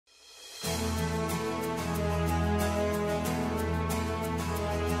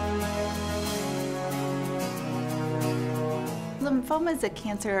lymphoma is a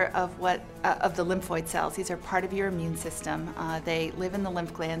cancer of the lymphoid cells. These are part of your immune system. They live in the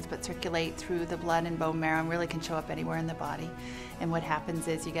lymph glands but circulate through the blood and bone marrow and really can show up anywhere in the body. And what happens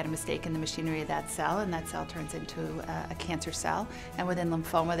is you get a mistake in the machinery of that cell, and that cell turns into a cancer cell. And within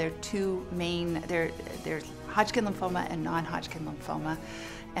lymphoma, there are two main, there's Hodgkin lymphoma and non-Hodgkin lymphoma.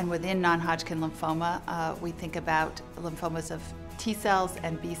 And within non-Hodgkin lymphoma, we think about lymphomas of T cells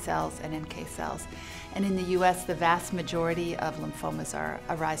and B cells and NK cells. And in the US, the vast majority of lymphomas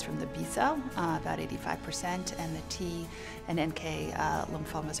arise from the B cell, about 85%, and the T and NK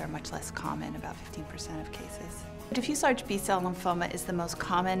lymphomas are much less common, about 15% of cases. Diffuse large B-cell lymphoma is the most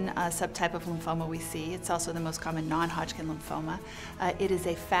common subtype of lymphoma we see. It's also the most common non-Hodgkin lymphoma. It is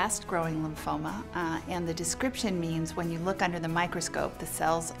a fast-growing lymphoma, and the description means when you look under the microscope, the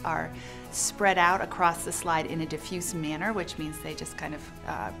cells are spread out across the slide in a diffuse manner, which means they just kind of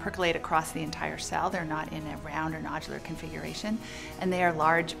percolate across the entire cell. They're not in a round or nodular configuration, and they are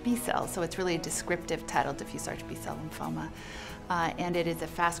large B cells, so it's really a descriptive title, diffuse large B-cell lymphoma. And it is a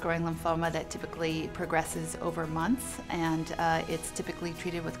fast-growing lymphoma that typically progresses over months, and it's typically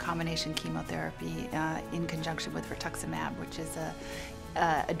treated with combination chemotherapy in conjunction with rituximab, which is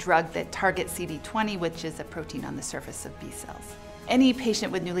a drug that targets CD20, which is a protein on the surface of B cells. Any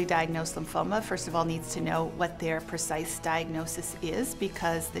patient with newly diagnosed lymphoma, first of all, needs to know what their precise diagnosis is,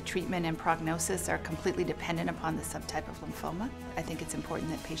 because the treatment and prognosis are completely dependent upon the subtype of lymphoma. I think it's important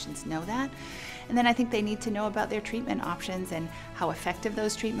that patients know that. And then I think they need to know about their treatment options and how effective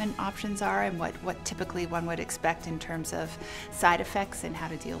those treatment options are, and what typically one would expect in terms of side effects and how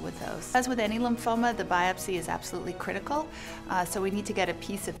to deal with those. As with any lymphoma, the biopsy is absolutely critical. So we need to get a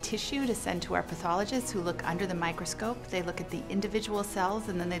piece of tissue to send to our pathologists who look under the microscope. They look at the individual cells,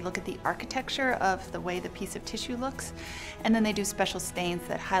 and then they look at the architecture of the way the piece of tissue looks. And then they do special stains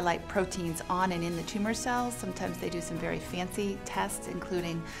that highlight proteins on and in the tumor cells. Sometimes they do some very fancy tests,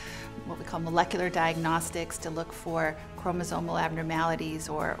 including what we call molecular diagnostics to look for chromosomal abnormalities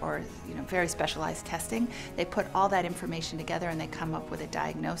or very specialized testing. They put all that information together and they come up with a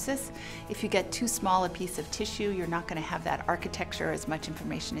diagnosis. If you get too small a piece of tissue, you're not going to have that architecture, as much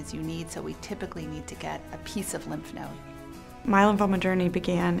information as you need, so we typically need to get a piece of lymph node. My lymphoma journey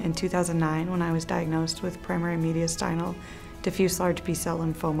began in 2009 when I was diagnosed with primary mediastinal diffuse large B-cell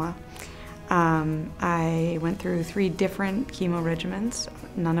lymphoma. I went through 3 different chemo regimens,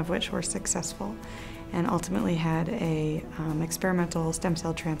 none of which were successful, and ultimately had a experimental stem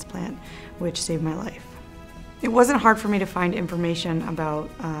cell transplant, which saved my life. It wasn't hard for me to find information about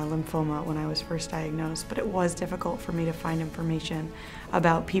lymphoma when I was first diagnosed, but it was difficult for me to find information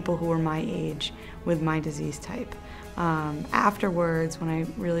about people who were my age with my disease type. Afterwards, when I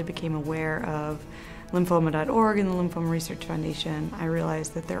really became aware of lymphoma.org and the Lymphoma Research Foundation, I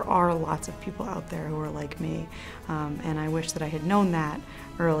realized that there are lots of people out there who are like me, and I wish that I had known that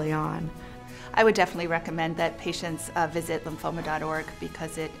early on. I would definitely recommend that patients visit lymphoma.org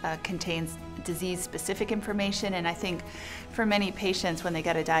because it contains disease-specific information, and I think for many patients when they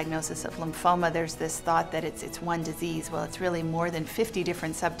get a diagnosis of lymphoma, there's this thought that it's one disease. Well, it's really more than 50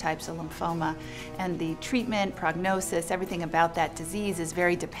 different subtypes of lymphoma, and the treatment, prognosis, everything about that disease is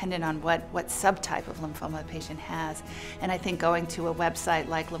very dependent on what subtype of lymphoma a patient has. And I think going to a website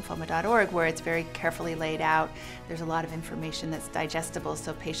like lymphoma.org, where it's very carefully laid out, there's a lot of information that's digestible,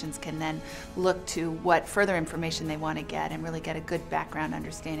 so patients can then look to what further information they want to get and really get a good background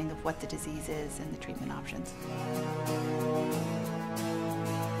understanding of what the disease is and the treatment options.